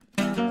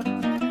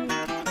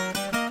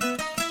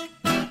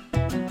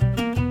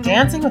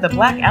Dancing with a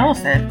Black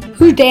Elephant?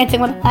 Who's dancing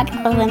with a black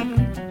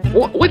elephant?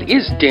 What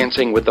is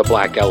Dancing with the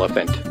Black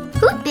Elephant?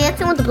 Who's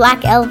dancing with the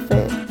black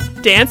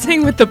elephant?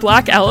 Dancing with the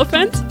Black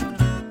Elephant?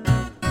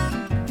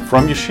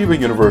 From Yeshiva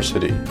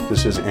University,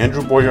 this is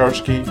Andrew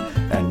Boyarsky,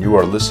 and you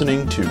are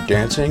listening to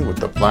Dancing with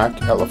the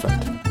Black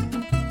Elephant.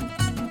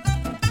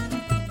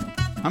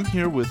 I'm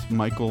here with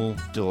Michael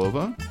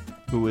Dilova,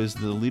 who is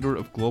the leader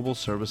of Global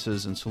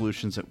Services and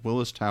Solutions at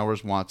Willis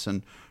Towers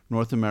Watson,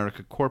 North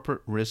America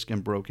Corporate Risk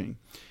and Broking,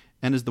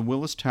 and is the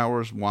Willis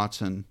Towers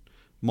Watson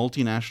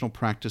Multinational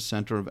Practice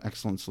Center of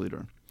Excellence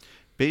leader.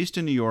 Based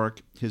in New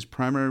York, his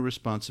primary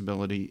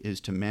responsibility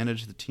is to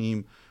manage the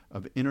team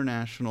of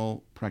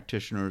international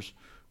practitioners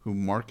who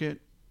market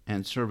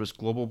and service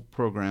global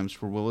programs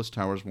for Willis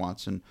Towers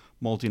Watson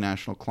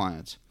multinational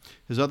clients.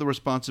 His other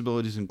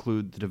responsibilities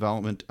include the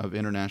development of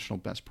international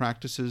best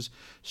practices,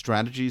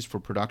 strategies for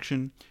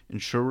production,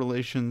 insurer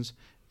relations,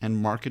 and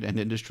market and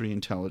industry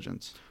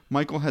intelligence.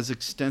 Michael has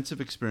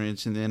extensive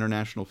experience in the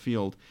international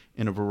field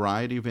in a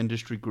variety of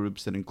industry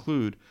groups that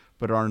include,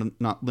 but are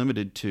not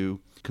limited to,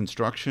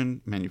 construction,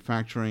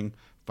 manufacturing,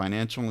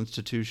 financial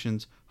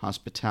institutions,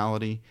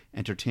 hospitality,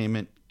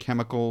 entertainment,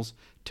 chemicals,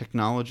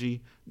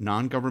 technology,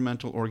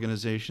 non-governmental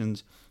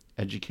organizations,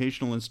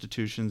 educational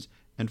institutions,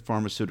 and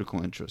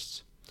pharmaceutical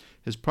interests.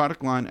 His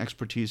product line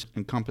expertise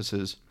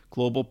encompasses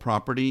global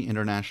property,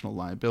 international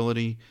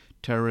liability,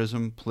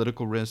 terrorism,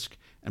 political risk,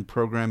 and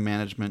program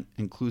management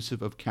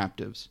inclusive of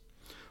captives.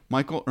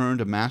 Michael earned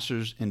a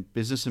master's in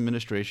business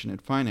administration and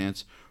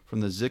finance from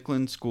the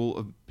Zicklin School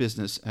of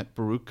Business at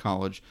Baruch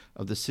College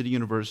of the City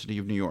University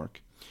of New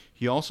York.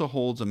 He also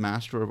holds a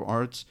Master of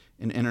Arts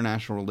in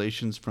International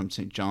Relations from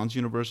St. John's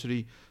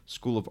University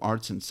School of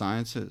Arts and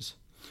Sciences.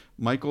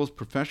 Michael's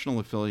professional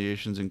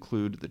affiliations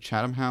include the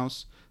Chatham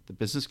House, the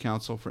Business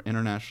Council for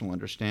International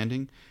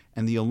Understanding,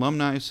 and the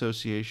Alumni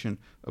Association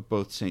of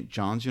both St.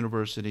 John's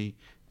University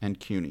and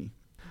CUNY.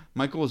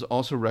 Michael is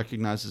also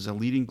recognized as a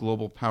leading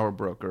global power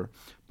broker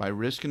by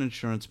Risk and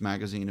Insurance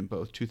magazine in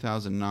both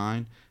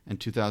 2009 and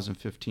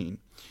 2015.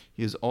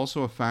 He is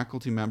also a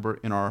faculty member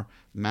in our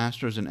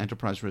Masters in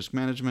Enterprise Risk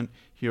Management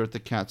here at the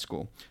Cat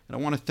School. And I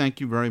want to thank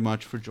you very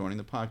much for joining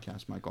the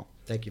podcast, Michael.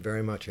 Thank you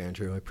very much,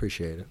 Andrew. I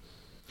appreciate it.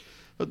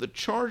 But the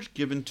charge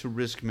given to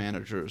risk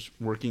managers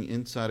working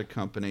inside a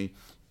company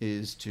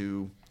is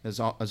to, as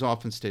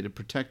often stated,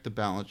 protect the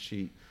balance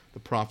sheet, the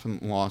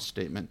profit and loss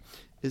statement.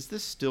 Is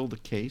this still the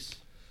case?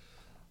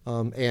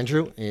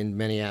 Andrew, in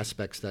many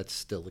aspects, that's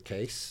still the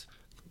case.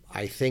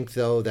 I think,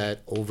 though,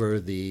 that over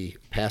the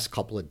past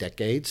couple of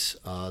decades,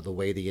 the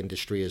way the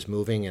industry is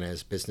moving and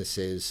as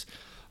businesses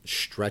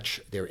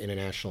stretch their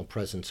international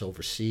presence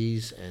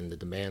overseas and the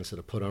demands that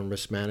are put on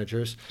risk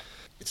managers,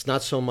 it's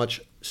not so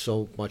much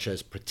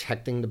as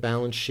protecting the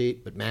balance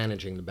sheet, but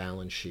managing the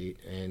balance sheet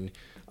and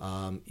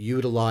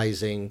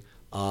utilizing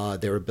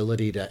their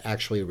ability to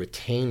actually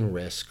retain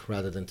risk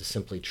rather than to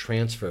simply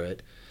transfer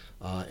it.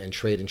 And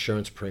trade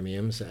insurance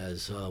premiums.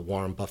 As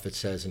Warren Buffett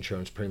says,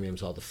 insurance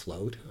premiums are the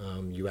float.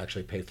 You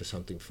actually pay for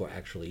something for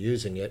actually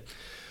using it.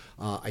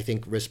 I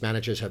think risk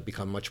managers have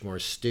become much more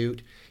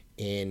astute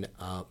in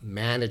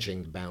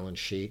managing the balance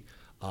sheet,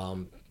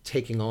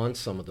 taking on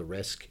some of the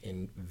risk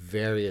in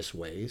various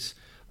ways,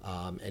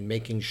 and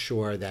making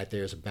sure that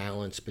there's a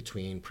balance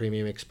between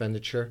premium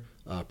expenditure,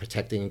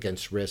 protecting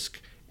against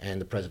risk,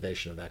 and the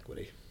preservation of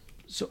equity.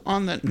 So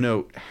on that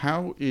note,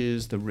 how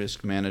is the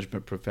risk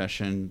management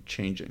profession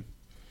changing?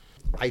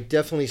 I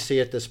definitely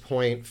see at this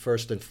point,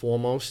 first and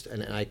foremost,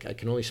 and I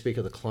can only speak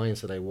of the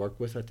clients that I work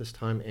with at this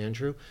time,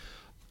 Andrew,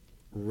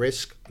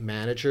 risk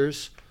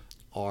managers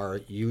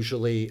are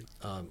usually,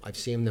 I've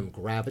seen them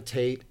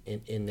gravitate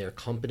in their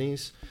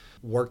companies,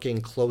 working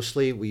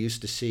closely. We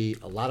used to see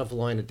a lot of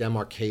line of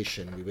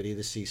demarcation. We would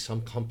either see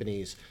some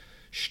companies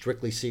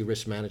strictly see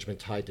risk management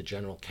tied to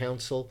general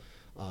counsel,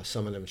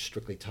 some of them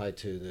strictly tied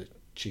to the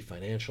chief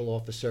financial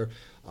officer,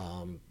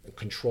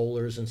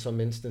 controllers in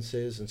some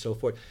instances, and so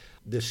forth.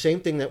 The same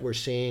thing that we're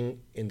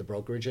seeing in the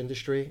brokerage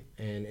industry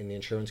and in the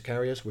insurance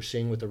carriers, we're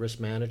seeing with the risk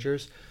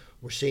managers.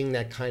 We're seeing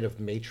that kind of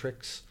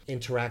matrix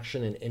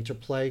interaction and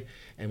interplay,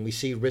 and we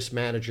see risk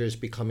managers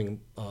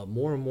becoming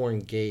more and more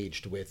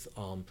engaged with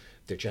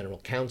their general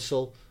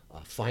counsel,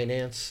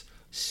 finance,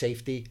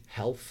 safety,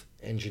 health,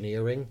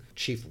 engineering,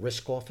 chief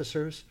risk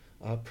officers,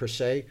 per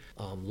se,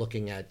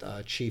 looking at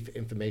chief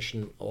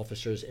information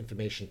officers,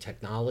 information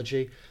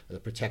technology. The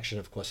protection,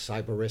 of course,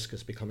 cyber risk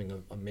is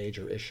becoming a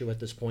major issue at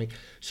this point.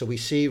 So we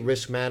see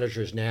risk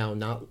managers now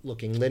not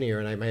looking linear,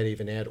 and I might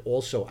even add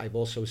also, I've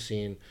also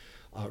seen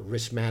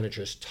risk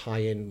managers tie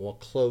in more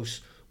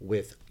close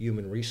with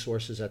human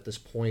resources at this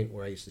point,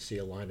 where I used to see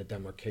a line of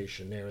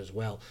demarcation there as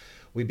well.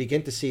 We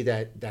begin to see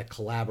that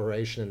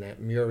collaboration and that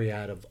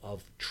myriad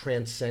of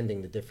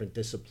transcending the different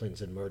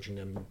disciplines and merging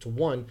them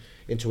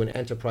into an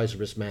enterprise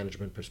risk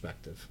management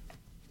perspective.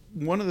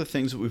 One of the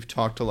things that we've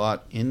talked a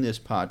lot in this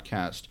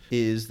podcast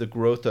is the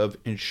growth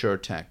of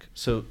InsurTech.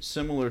 So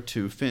similar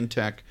to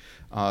FinTech,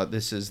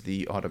 this is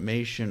the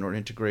automation or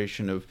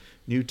integration of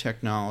new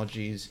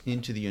technologies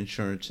into the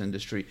insurance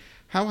industry.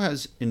 How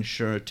has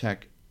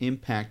InsurTech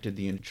impacted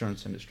the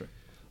insurance industry?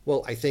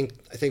 Well, I think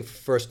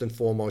first and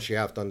foremost you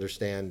have to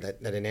understand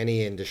that in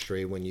any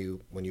industry, when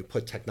you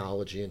put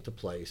technology into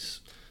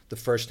place, the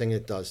first thing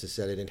it does is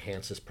that it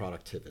enhances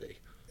productivity,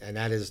 and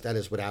that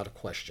is without a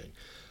question.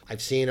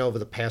 I've seen over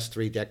the past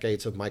 3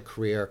 decades of my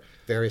career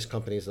various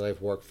companies that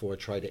I've worked for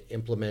try to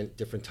implement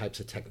different types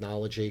of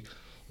technology,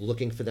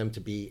 looking for them to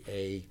be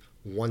a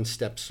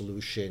one-step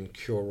solution,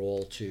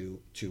 cure-all to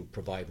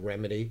provide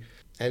remedy,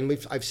 and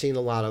I've seen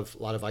a lot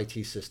of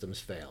IT systems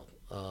fail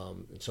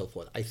and so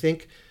forth. I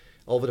think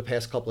over the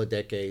past couple of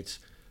decades,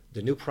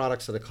 the new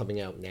products that are coming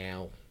out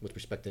now with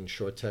respect to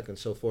InsurTech and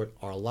so forth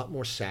are a lot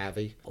more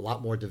savvy, a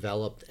lot more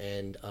developed,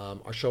 and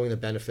are showing the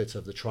benefits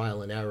of the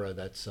trial and error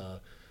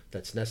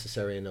that's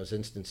necessary in those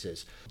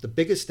instances. The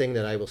biggest thing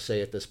that I will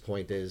say at this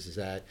point is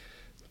that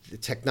the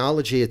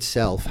technology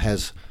itself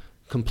has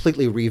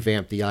completely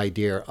revamped the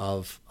idea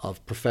of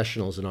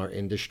professionals in our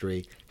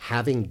industry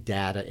having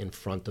data in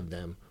front of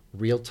them,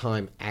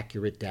 real-time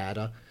accurate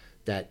data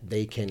that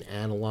they can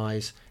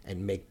analyze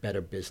and make better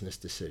business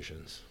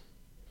decisions.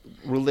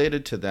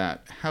 Related to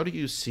that, how do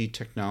you see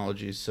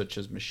technologies such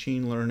as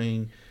machine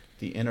learning,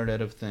 the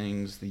Internet of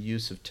Things, the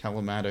use of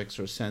telematics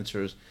or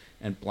sensors,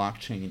 and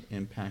blockchain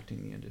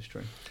impacting the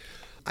industry?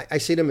 I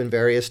see them in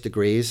various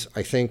degrees.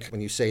 I think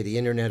when you say the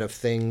Internet of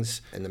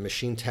Things and the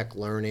machine tech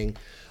learning,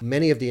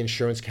 many of the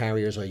insurance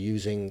carriers are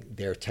using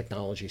their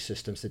technology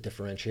systems to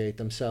differentiate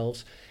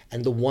themselves.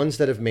 And the ones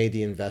that have made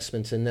the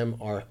investments in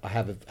them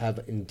have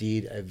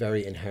indeed a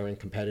very inherent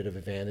competitive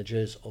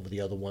advantages over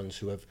the other ones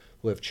who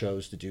have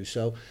chose to do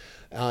so.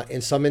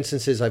 In some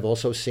instances, I've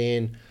also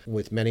seen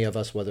with many of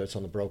us, whether it's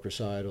on the broker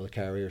side or the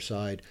carrier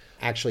side,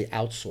 actually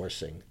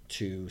outsourcing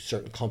to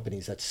certain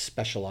companies that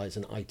specialize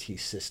in IT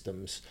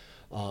systems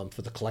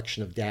for the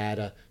collection of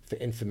data, for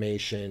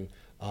information,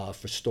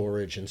 for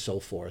storage, and so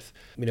forth.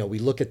 We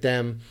look at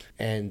them,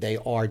 and they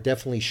are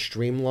definitely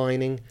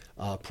streamlining,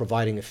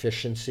 providing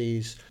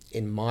efficiencies.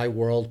 In my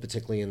world,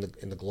 particularly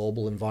in the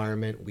global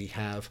environment, we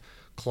have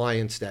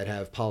clients that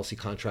have policy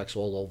contracts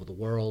all over the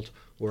world.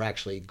 We're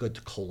actually good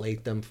to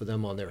collate them for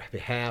them on their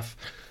behalf.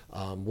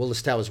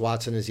 Willis Towers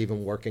Watson is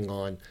even working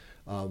on,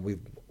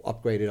 we've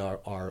upgraded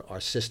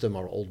our system,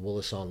 our old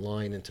Willis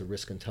Online, into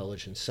Risk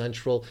Intelligence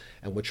Central,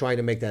 and we're trying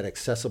to make that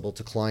accessible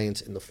to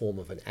clients in the form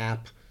of an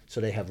app, so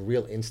they have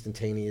real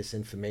instantaneous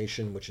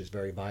information, which is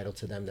very vital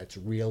to them, that's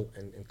real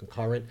and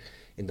concurrent.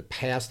 In the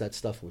past, that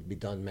stuff would be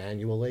done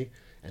manually,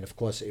 and of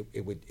course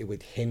it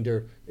would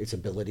hinder its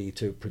ability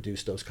to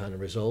produce those kind of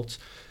results.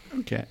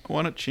 Okay, I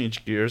want to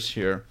change gears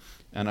here,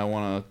 and I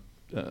want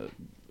to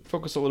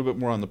focus a little bit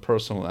more on the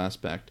personal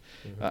aspect.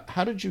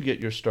 How did you get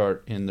your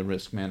start in the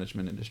risk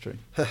management industry?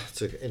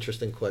 It's an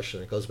interesting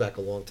question. It goes back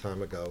a long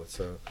time ago.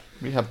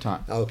 We have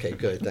time. Okay,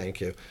 good. Thank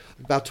you.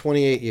 About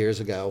 28 years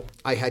ago,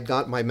 I had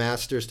got my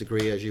master's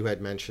degree, as you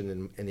had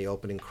mentioned in the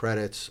opening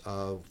credits,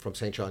 from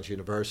St. John's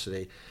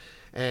University.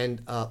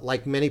 And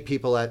like many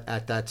people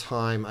at that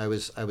time, I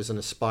was an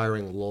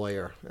aspiring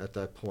lawyer at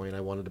that point.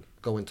 I wanted to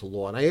go into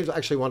law, and I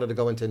actually wanted to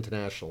go into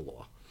international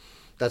law.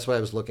 That's what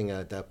I was looking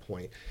at that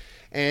point.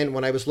 And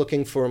when I was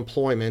looking for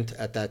employment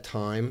at that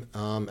time,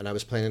 and I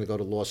was planning to go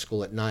to law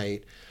school at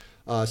night,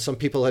 some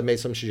people had made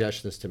some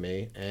suggestions to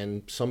me,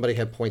 and somebody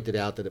had pointed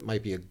out that it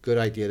might be a good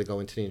idea to go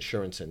into the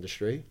insurance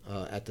industry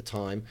at the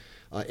time,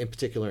 in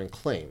particular in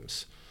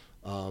claims.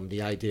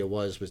 The idea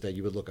was that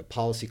you would look at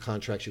policy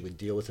contracts, you would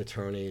deal with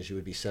attorneys, you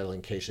would be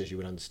settling cases, you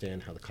would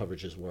understand how the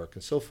coverages work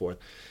and so forth.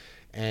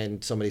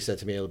 And somebody said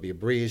to me, it'll be a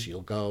breeze,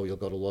 you'll go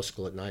to law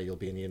school at night, you'll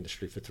be in the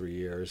industry for 3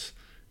 years,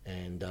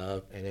 and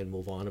then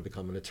move on and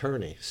become an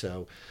attorney.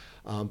 So,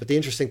 but the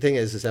interesting thing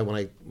is that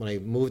when I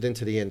moved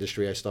into the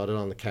industry, I started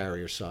on the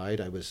carrier side.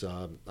 I was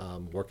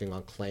working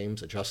on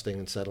claims, adjusting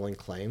and settling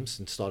claims,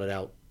 and started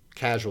out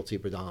casualty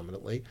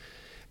predominantly.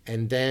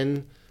 And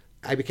then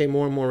I became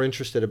more and more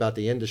interested about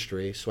the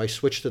industry, so I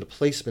switched to the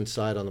placement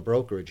side on the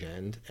brokerage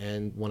end.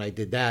 And when I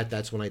did that,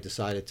 that's when I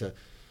decided to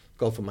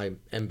go for my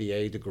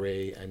MBA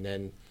degree and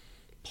then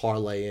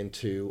parlay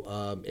into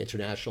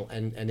international.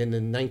 And in the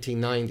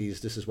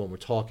 1990s, this is when we're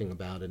talking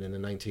about it, in the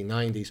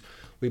 1990s,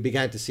 we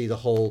began to see the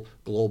whole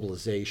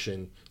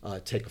globalization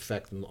take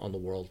effect on the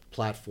world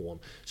platform.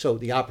 So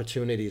the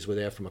opportunities were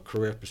there from a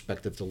career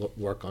perspective to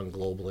work on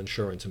global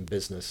insurance and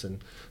business,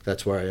 and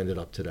that's where I ended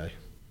up today.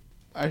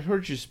 I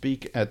heard you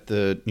speak at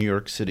the New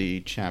York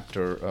City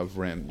chapter of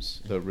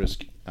RIMS, the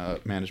Risk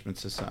Management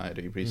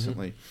Society,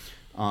 recently,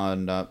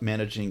 on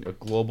managing a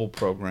global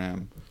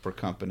program for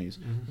companies.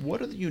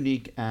 What are the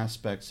unique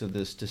aspects of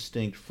this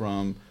distinct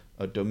from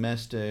a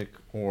domestic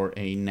or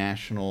a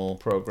national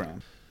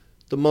program?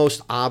 The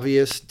most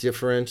obvious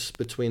difference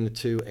between the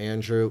two,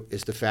 Andrew,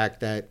 is the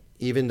fact that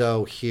even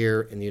though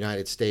here in the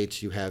United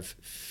States you have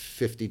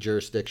 50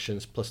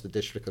 jurisdictions plus the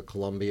District of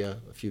Columbia,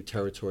 a few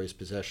territories,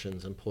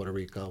 possessions, and Puerto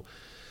Rico,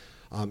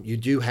 you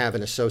do have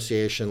an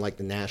association like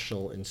the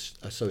National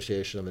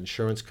Association of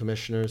Insurance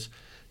Commissioners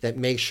that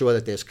makes sure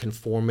that there's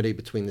conformity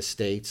between the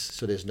states,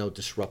 so there's no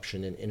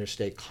disruption in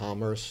interstate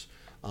commerce,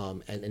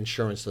 and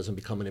insurance doesn't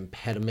become an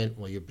impediment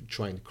while you're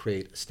trying to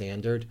create a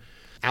standard.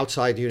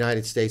 Outside the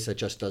United States, that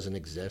just doesn't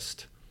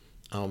exist.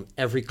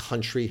 Every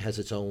country has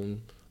its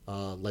own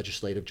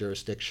legislative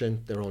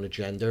jurisdiction, their own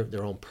agenda,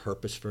 their own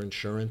purpose for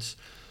insurance.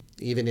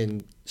 Even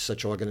in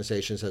such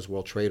organizations as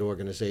World Trade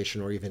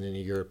Organization or even in the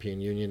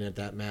European Union, at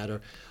that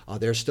matter,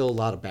 there's still a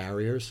lot of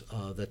barriers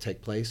that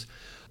take place.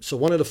 So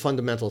one of the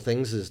fundamental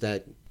things is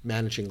that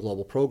managing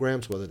global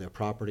programs, whether they're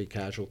property,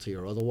 casualty,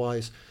 or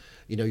otherwise,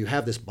 you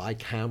have this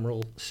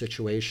bicameral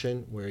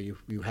situation where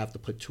you have to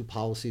put two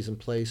policies in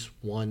place.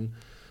 One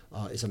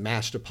is a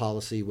master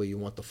policy where you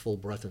want the full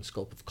breadth and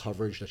scope of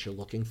coverage that you're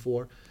looking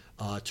for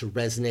to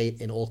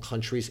resonate in all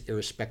countries,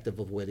 irrespective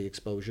of where the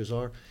exposures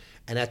are.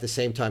 And at the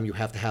same time, you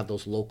have to have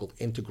those local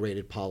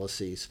integrated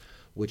policies,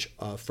 which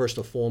first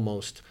and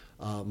foremost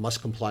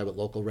must comply with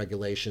local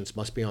regulations,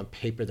 must be on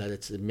paper that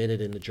it's admitted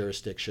in the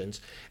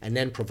jurisdictions, and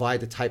then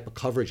provide the type of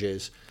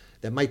coverages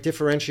that might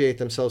differentiate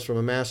themselves from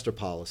a master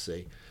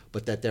policy,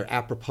 but that they're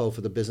apropos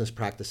for the business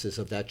practices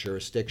of that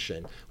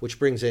jurisdiction, which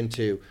brings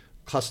into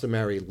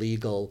customary,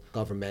 legal,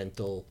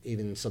 governmental,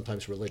 even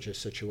sometimes religious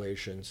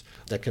situations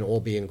that can all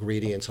be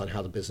ingredients on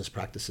how the business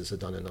practices are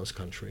done in those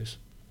countries.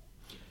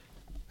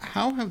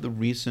 How have the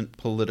recent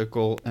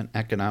political and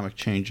economic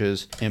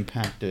changes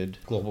impacted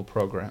global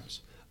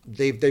programs?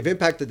 They've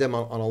impacted them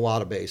on a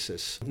lot of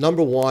bases.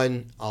 Number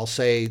one, I'll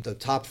say the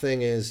top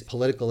thing is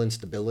political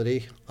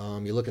instability.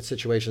 You look at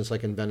situations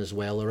like in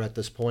Venezuela at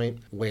this point,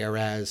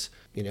 whereas,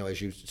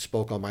 as you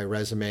spoke on my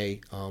resume,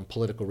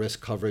 political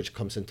risk coverage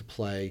comes into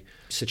play.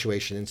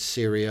 Situation in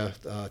Syria,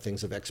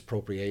 things of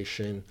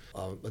expropriation,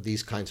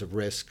 these kinds of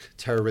risk.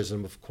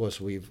 Terrorism, of course,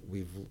 we've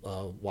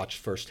watched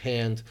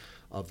firsthand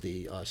of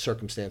the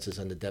circumstances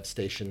and the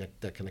devastation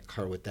that can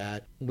occur with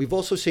that. We've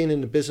also seen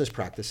in the business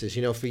practices,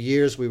 for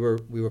years we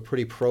were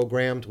pretty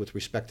programmed with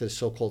respect to the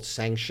so-called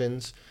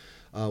sanctions.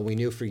 We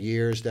knew for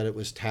years that it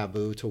was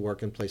taboo to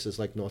work in places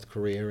like North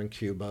Korea and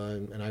Cuba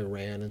and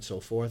Iran and so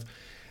forth.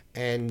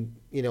 And,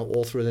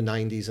 all through the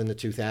 90s and the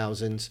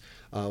 2000s,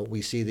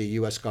 we see the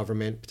U.S.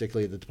 government,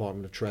 particularly the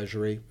Department of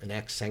Treasury,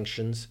 enact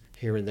sanctions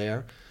here and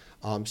there.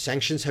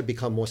 Sanctions have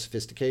become more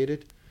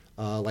sophisticated,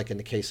 like in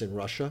the case in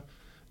Russia.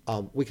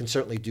 We can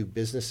certainly do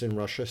business in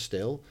Russia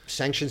still.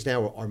 Sanctions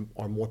now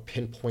are more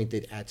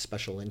pinpointed at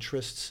special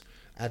interests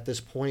at this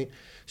point.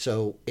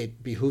 So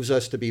it behooves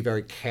us to be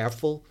very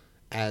careful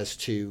as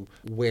to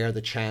where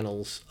the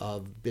channels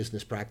of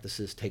business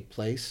practices take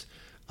place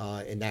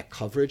in that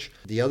coverage.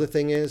 The other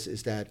thing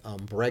is that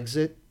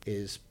Brexit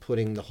is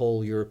putting the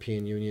whole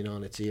European Union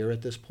on its ear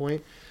at this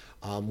point.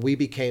 We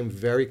became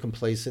very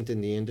complacent in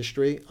the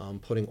industry,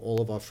 putting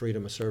all of our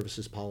freedom of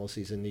services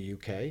policies in the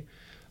UK.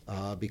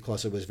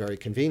 Because it was very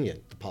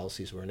convenient. The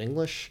policies were in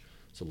English,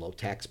 it's a low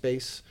tax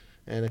base,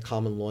 and a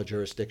common law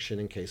jurisdiction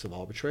in case of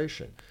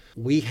arbitration.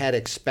 We had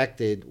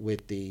expected,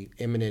 with the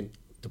imminent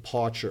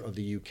departure of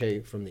the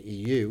UK from the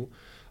EU,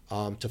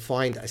 to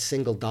find a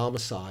single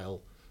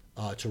domicile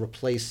to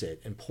replace it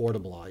and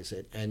portabilize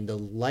it. And the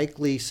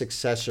likely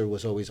successor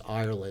was always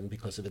Ireland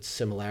because of its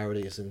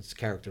similarities and its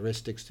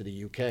characteristics to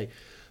the UK.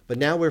 But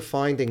now we're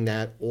finding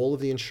that all of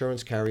the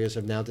insurance carriers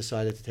have now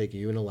decided to take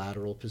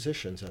unilateral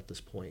positions at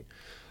this point.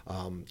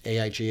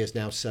 AIG has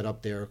now set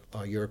up their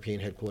European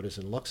headquarters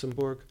in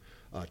Luxembourg.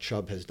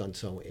 Chubb has done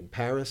so in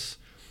Paris.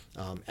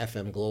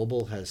 FM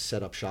Global has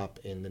set up shop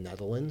in the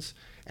Netherlands.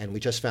 And we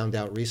just found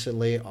out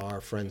recently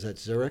our friends at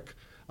Zurich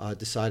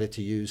decided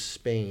to use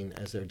Spain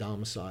as their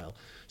domicile.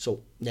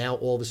 So now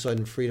all of a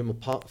sudden freedom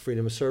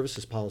of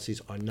services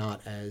policies are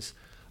not as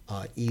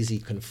easy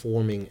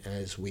conforming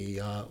as we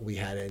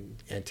had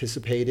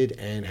anticipated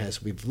and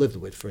as we've lived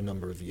with for a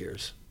number of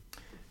years.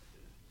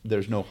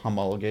 There's no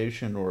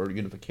homologation or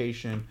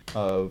unification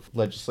of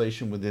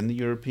legislation within the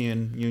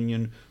European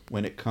Union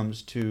when it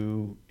comes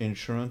to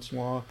insurance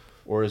law,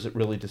 or is it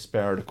really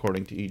disparate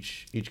according to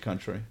each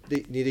country?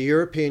 The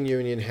European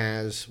Union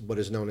has what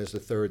is known as the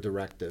third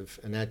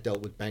directive, and that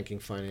dealt with banking,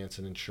 finance,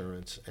 and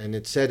insurance. And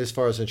it said, as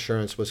far as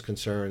insurance was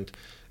concerned,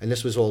 and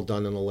this was all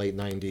done in the late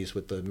 90s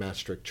with the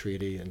Maastricht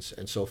Treaty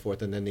and so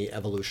forth, and then the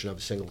evolution of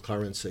a single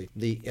currency.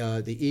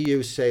 The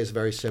EU says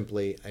very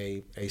simply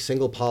a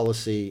single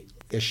policy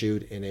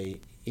issued in a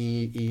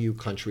EU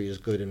country is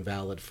good and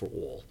valid for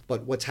all.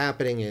 But what's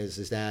happening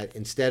is that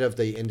instead of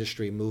the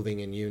industry moving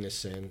in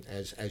unison,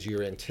 as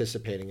you're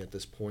anticipating at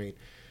this point,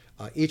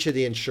 each of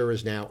the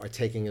insurers now are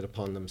taking it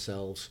upon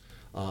themselves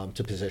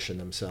to position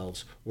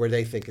themselves where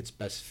they think it's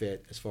best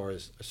fit as far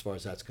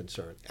as that's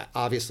concerned.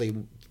 Obviously,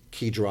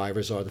 key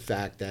drivers are the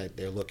fact that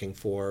they're looking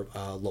for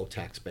a low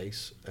tax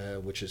base,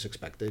 which is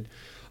expected.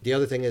 The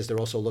other thing is they're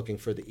also looking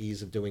for the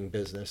ease of doing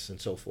business and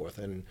so forth.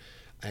 And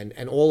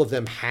all of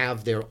them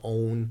have their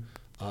own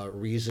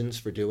reasons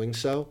for doing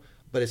so,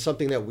 but it's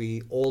something that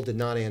we all did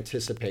not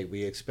anticipate.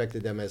 We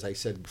expected them, as I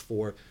said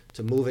before,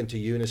 to move into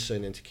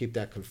unison and to keep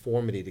that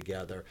conformity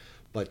together.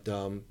 But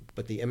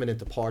the imminent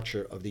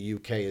departure of the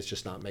UK is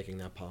just not making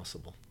that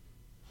possible.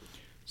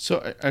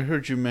 So I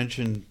heard you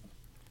mention,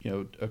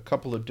 a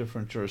couple of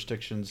different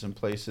jurisdictions and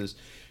places.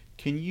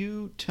 Can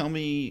you tell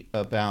me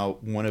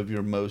about one of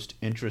your most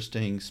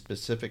interesting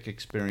specific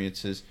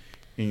experiences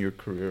in your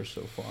career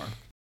so far?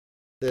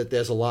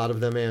 There's a lot of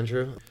them,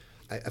 Andrew.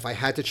 If I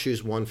had to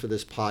choose one for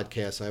this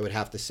podcast, I would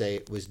have to say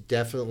it was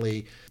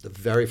definitely the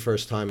very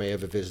first time I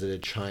ever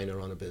visited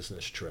China on a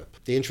business trip.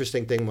 The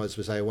interesting thing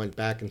was I went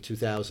back in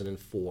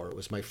 2004. It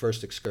was my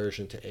first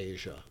excursion to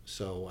Asia.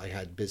 So I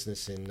had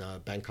business in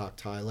Bangkok,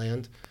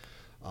 Thailand.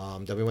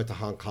 Then we went to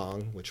Hong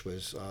Kong, which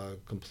was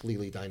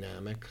completely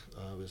dynamic.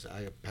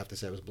 I have to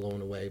say I was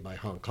blown away by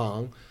Hong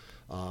Kong.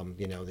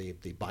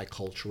 The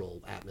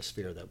bicultural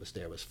atmosphere that was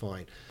there was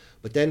fine.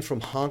 But then from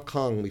Hong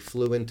Kong, we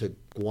flew into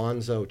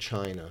Guangzhou,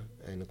 China,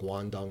 in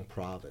Guangdong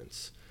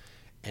province.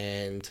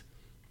 And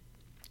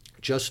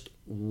just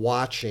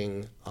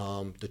watching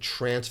the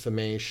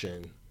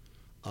transformation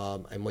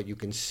and what you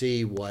can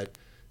see what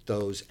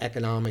those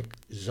economic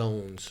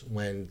zones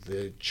when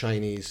the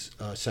Chinese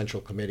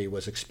Central Committee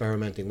was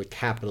experimenting with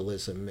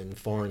capitalism and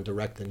foreign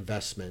direct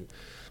investment,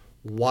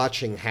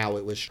 watching how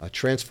it was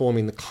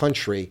transforming the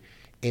country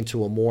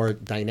into a more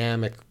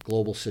dynamic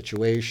global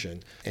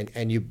situation.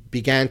 And you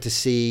began to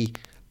see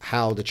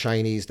how the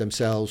Chinese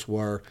themselves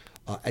were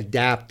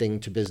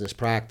adapting to business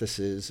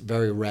practices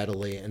very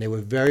readily. And they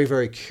were very,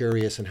 very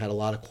curious and had a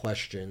lot of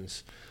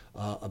questions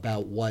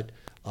about what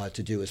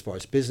to do as far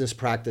as business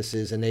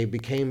practices. And they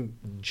became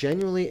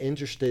genuinely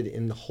interested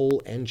in the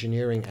whole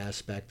engineering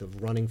aspect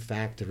of running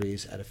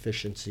factories at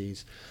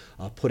efficiencies,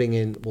 putting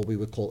in what we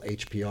would call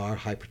HPR,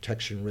 high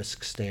protection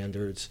risk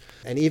standards,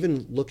 and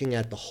even looking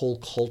at the whole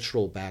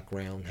cultural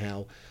background,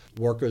 how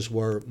workers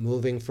were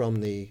moving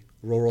from the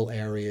rural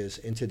areas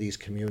into these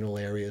communal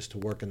areas to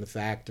work in the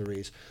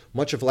factories,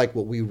 much of like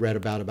what we read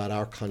about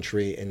our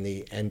country in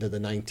the end of the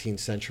 19th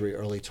century,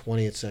 early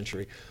 20th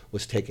century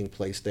was taking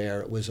place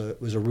there. It was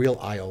a real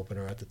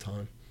eye-opener at the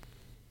time.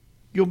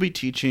 You'll be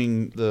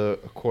teaching a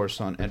course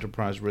on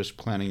enterprise risk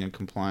planning and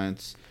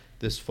compliance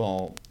this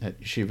fall at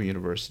Yeshiva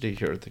University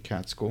here at the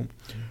Cat School.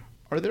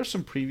 Are there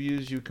some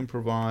previews you can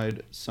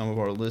provide some of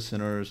our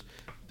listeners?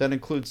 That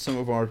includes some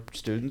of our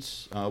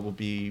students. Will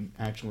be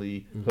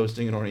actually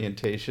hosting an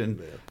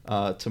orientation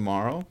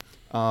tomorrow,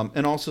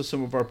 and also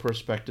some of our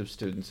prospective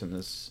students in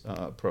this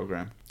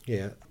program.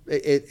 Yeah,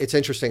 it's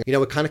interesting.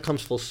 It kind of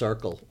comes full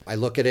circle. I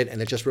look at it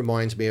and it just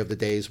reminds me of the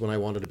days when I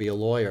wanted to be a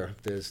lawyer.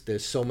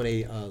 There's so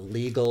many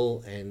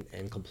legal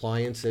and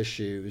compliance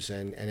issues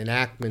and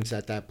enactments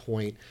at that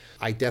point.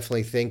 I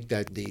definitely think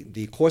that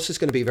the course is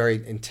going to be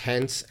very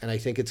intense, and I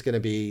think there's going to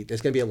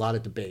be a lot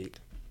of debate.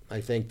 I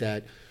think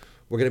that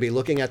we're going to be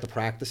looking at the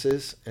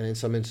practices and in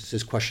some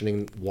instances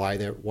questioning why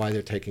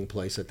they're taking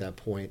place at that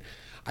point.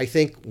 I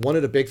think one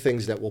of the big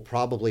things that we'll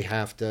probably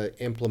have to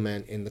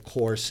implement in the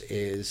course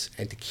is,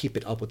 and to keep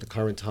it up with the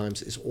current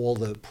times, is all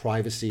the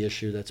privacy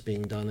issue that's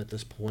being done at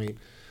this point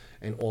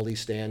and all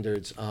these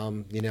standards.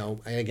 And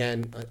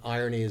again,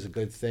 irony is a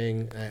good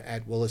thing.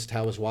 At Willis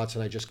Towers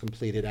Watson, I just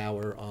completed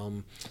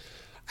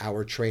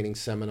our training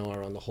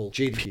seminar on the whole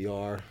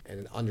GDPR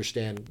and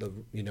understand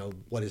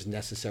what is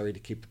necessary to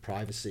keep the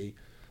privacy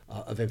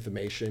of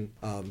information.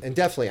 And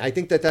definitely, I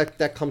think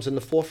that comes in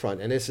the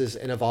forefront, and this is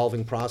an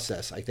evolving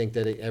process. I think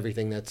that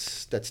everything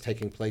that's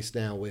taking place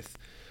now with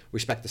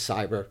respect to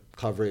cyber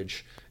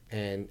coverage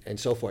and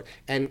so forth.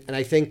 And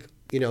I think,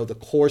 the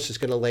course is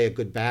going to lay a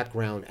good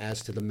background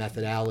as to the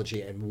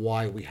methodology and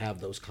why we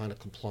have those kind of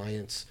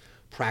compliance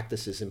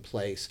practices in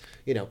place,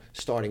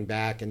 starting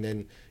back. And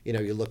then,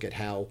 you look at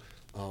how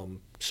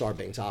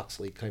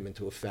Sarbanes-Oxley came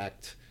into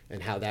effect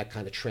and how that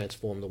kind of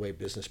transformed the way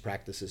business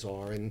practices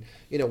are. And,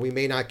 we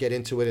may not get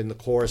into it in the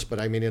course,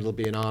 but I mean, it'll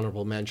be an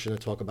honorable mention to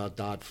talk about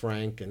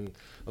Dodd-Frank. And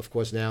of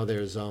course, now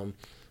there's a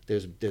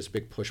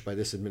big push by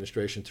this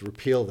administration to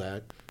repeal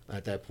that.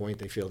 At that point,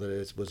 they feel that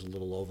it was a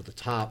little over the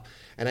top.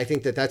 And I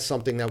think that that's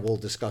something that we'll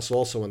discuss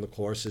also in the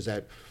course, is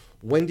that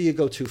when do you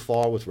go too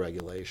far with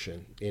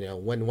regulation?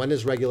 When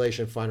does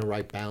regulation find a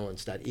right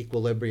balance, that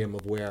equilibrium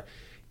of where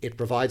it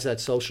provides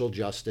that social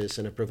justice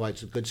and it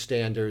provides good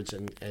standards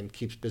and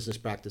keeps business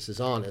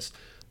practices honest.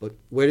 But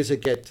where does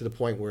it get to the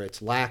point where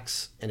it's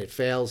lax and it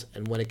fails,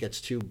 and when it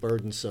gets too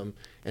burdensome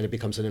and it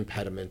becomes an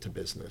impediment to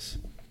business?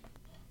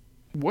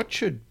 What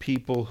should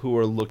people who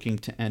are looking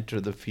to enter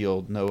the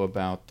field know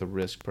about the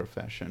risk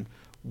profession?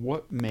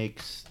 What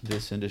makes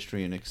this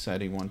industry an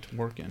exciting one to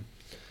work in?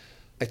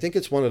 I think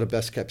it's one of the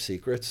best kept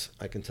secrets.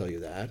 I can tell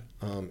you that,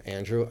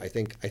 Andrew. I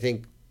think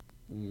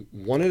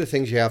one of the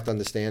things you have to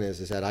understand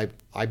is that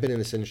I've been in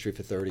this industry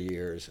for 30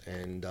 years,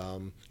 and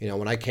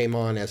when I came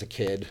on as a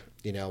kid,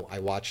 I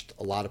watched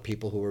a lot of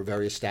people who were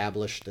very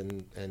established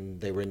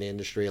and they were in the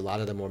industry. A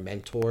lot of them were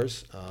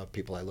mentors,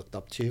 people I looked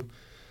up to,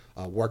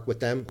 worked with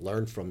them,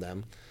 learned from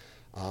them.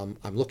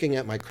 I'm looking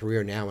at my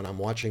career now and I'm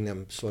watching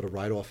them sort of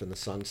ride off in the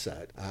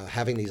sunset,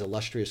 having these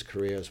illustrious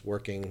careers,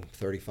 working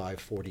 35,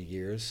 40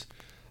 years.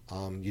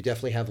 You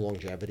definitely have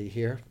longevity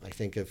here. I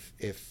think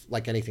if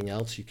like anything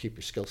else, you keep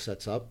your skill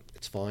sets up,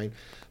 it's fine.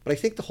 But I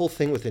think the whole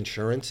thing with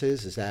insurance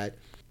is that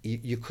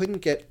you couldn't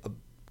get a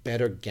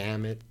better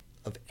gamut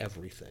of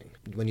everything.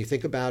 When you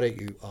think about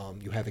it,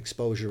 you have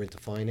exposure into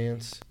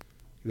finance,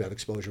 you have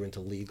exposure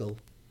into legal,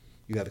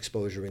 You have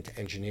exposure into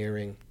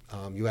engineering.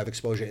 You have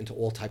exposure into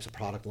all types of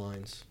product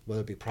lines,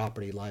 whether it be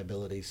property,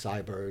 liability,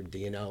 cyber,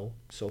 D&O,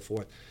 so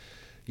forth.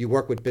 You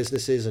work with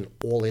businesses in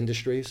all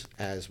industries,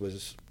 as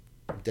was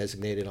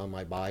designated on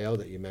my bio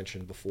that you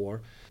mentioned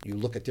before. You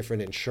look at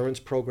different insurance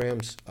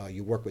programs.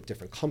 You work with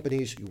different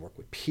companies. You work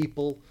with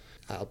people.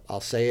 I'll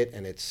say it,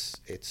 and it's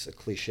a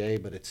cliche,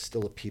 but it's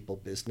still a people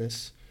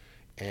business.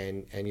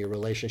 And your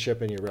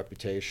relationship and your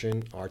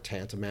reputation are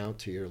tantamount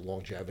to your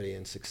longevity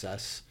and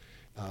success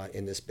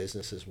in this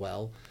business as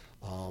well.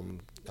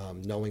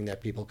 Knowing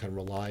that people can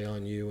rely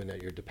on you and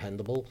that you're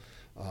dependable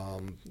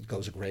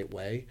goes a great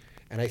way.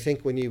 And I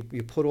think when you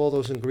put all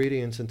those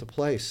ingredients into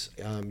place,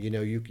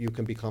 you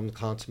can become the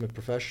consummate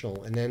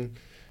professional. And then,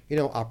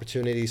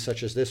 opportunities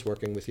such as this,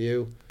 working with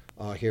you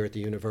here at the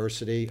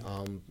university,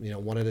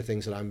 one of the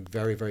things that I'm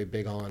very, very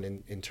big on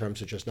in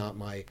terms of just not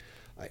my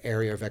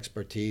area of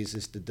expertise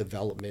is the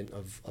development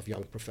of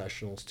young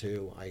professionals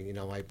too.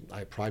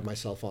 I pride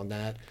myself on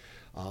that.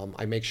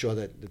 I make sure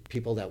that the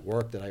people that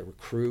work, that I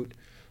recruit,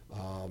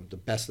 the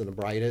best and the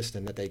brightest,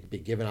 and that they be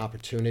given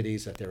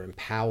opportunities, that they're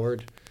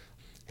empowered,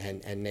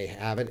 and they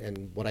have it.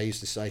 And what I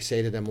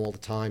say to them all the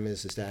time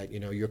is that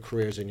your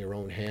career's in your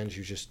own hands.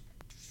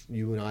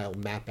 You and I will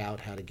map out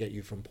how to get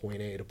you from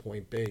point A to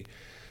point B.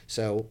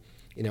 So,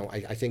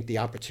 I think the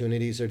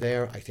opportunities are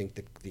there. I think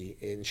the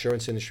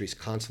insurance industry is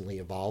constantly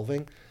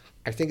evolving.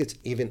 I think it's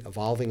even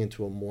evolving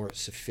into a more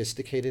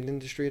sophisticated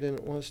industry than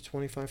it was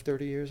 25,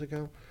 30 years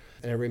ago.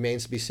 And it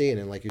remains to be seen.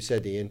 And like you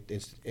said, the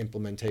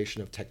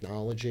implementation of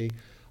technology,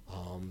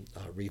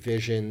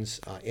 revisions,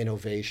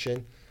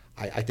 innovation,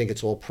 I think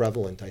it's all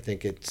prevalent. I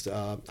think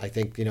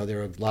there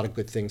are a lot of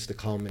good things to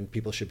come, and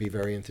people should be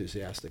very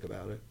enthusiastic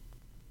about it.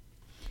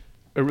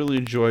 I really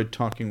enjoyed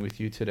talking with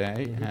you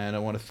today, and I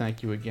want to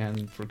thank you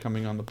again for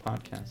coming on the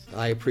podcast.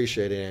 I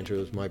appreciate it, Andrew.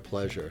 It was my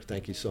pleasure.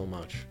 Thank you so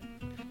much.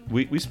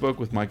 We spoke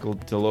with Michael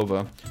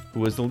Delova,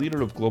 who is the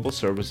leader of global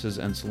services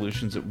and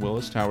solutions at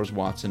Willis Towers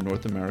Watson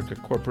North America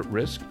Corporate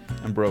Risk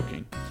and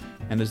Broking,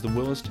 and is the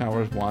Willis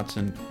Towers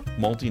Watson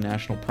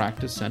Multinational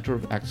Practice Center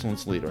of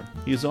Excellence leader.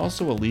 He is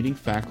also a leading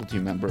faculty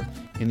member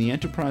in the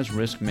Enterprise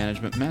Risk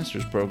Management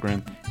Master's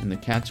Program in the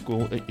Cat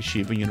School at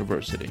Yeshiva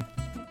University.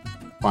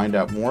 Find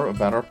out more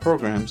about our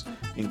programs,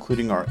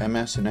 including our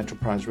MS in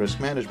Enterprise Risk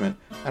Management,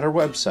 at our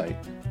website,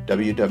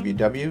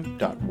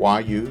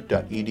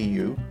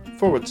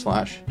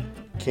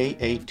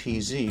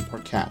 www.yu.edu/KATZ or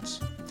CATS.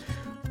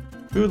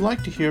 We would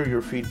like to hear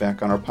your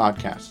feedback on our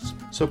podcasts,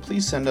 so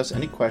please send us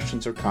any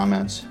questions or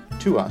comments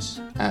to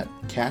us at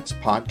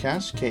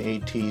catspodcast,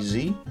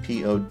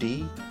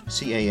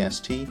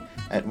 KATZPODCAST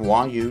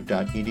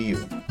 @yu.edu.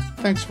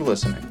 Thanks for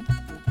listening.